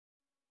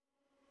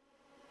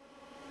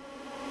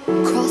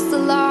Cross the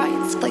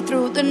lines, fly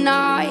through the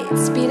night,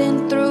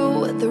 speeding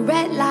through the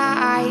red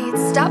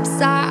lights, stop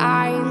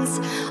signs.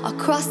 I'll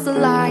cross the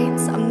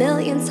lines a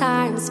million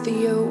times for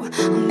you.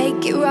 I'll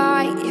make it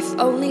right, if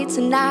only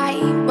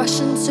tonight. Rush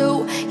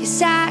into your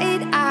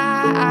side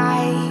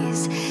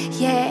eyes.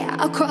 Yeah,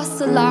 I'll cross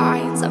the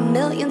lines a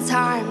million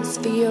times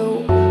for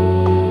you.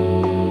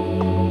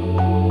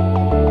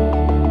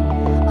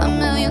 A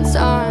million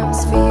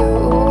times for you.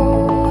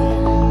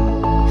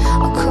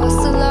 I'll cross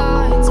the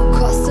lines, I'll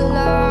cross the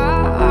lines.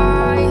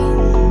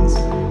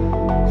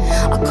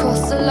 I'll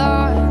cross the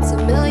lines a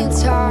million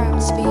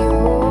times for you.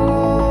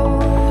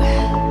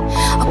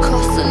 I'll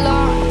cross the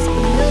lines a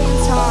million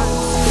times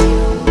for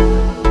you.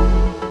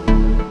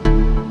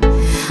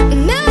 A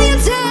million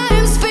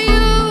times for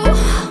you.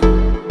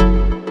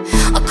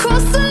 I'll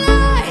cross the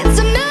lines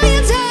a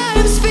million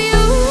times for you.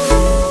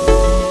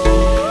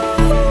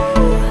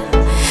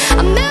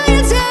 A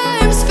million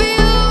times for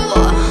you.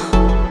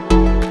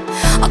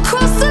 I'll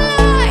cross the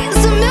lines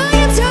a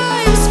million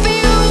times for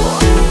you.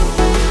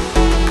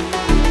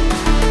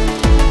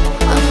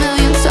 A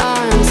million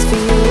times for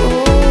you.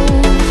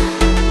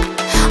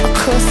 I'll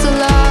cross the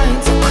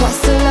lines, I'll cross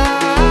the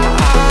lines.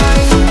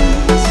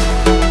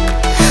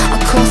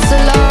 I'll cross the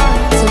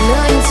lines a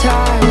million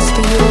times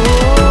for you.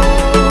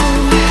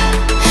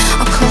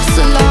 I'll cross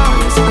the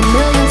lines a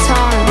million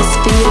times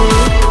for you.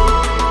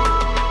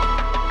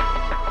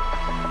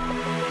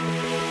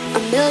 A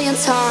million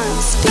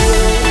times for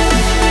you.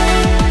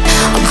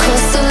 I'll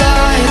cross the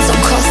lines,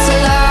 I'll cross the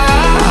lines.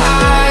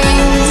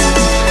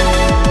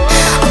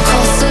 I'll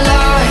cross the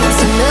lines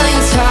a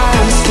million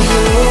times for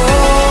you.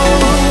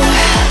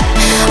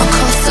 I'll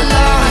cross the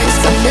lines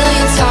a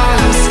million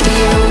times for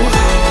you.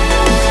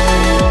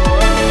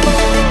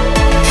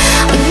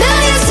 A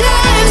million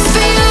times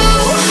for you.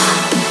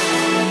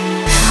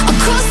 I'll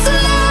cross the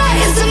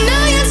lines a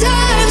million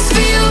times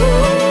for you.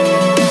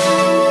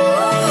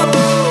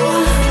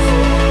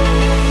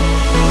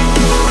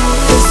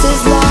 This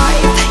is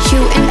life,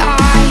 you and I.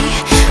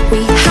 We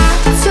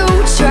have to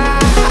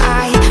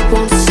try.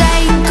 Won't say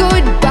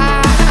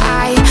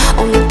goodbye.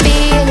 Only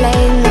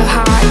feeling the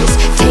highs.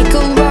 Take a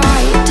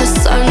ride to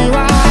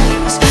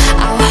sunrise.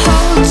 I'll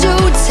hold you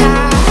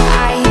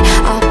tight.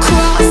 I'll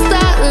cross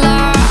the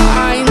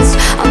lines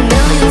a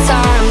million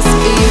times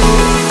for you.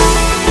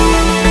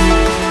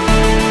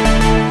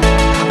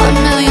 A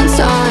million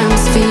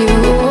times for you.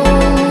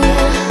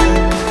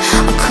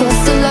 I'll cross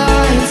the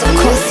lines, I'll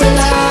cross the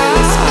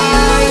lines.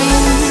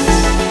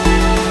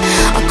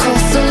 I'll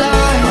cross the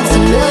lines a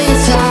million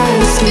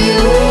times for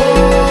you.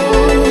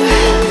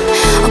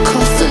 I'll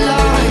cross the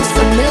lines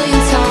a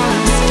million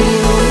times for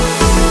you.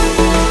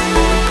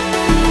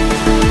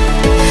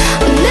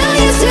 A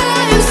million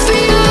times for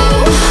you.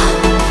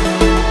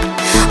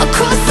 I'll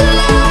cross the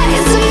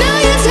lines a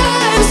million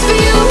times for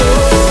you.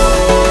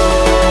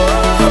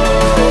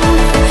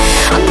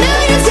 A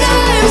million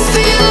times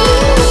for you.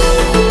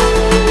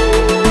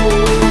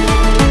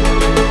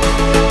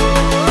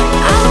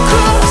 I'll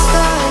cross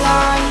the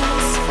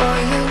lines for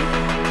you.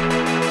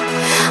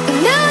 A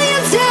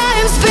million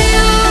times for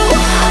you.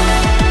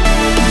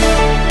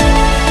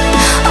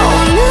 Oh,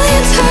 a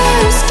million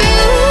times for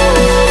you.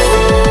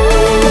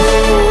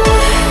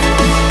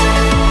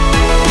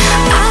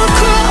 I'll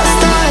cross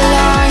the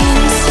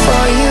lines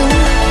for you.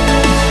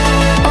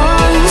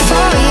 Oh,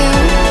 for you.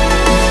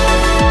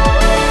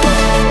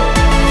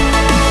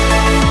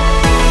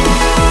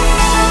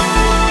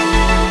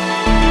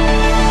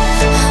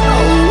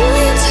 Oh, a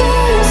million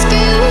times for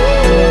you.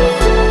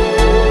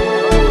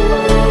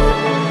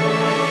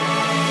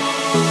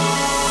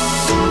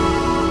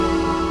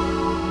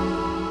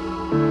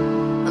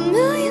 A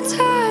million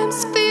times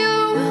for you.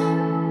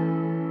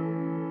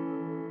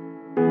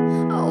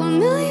 Oh, a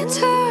million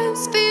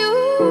times for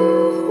you.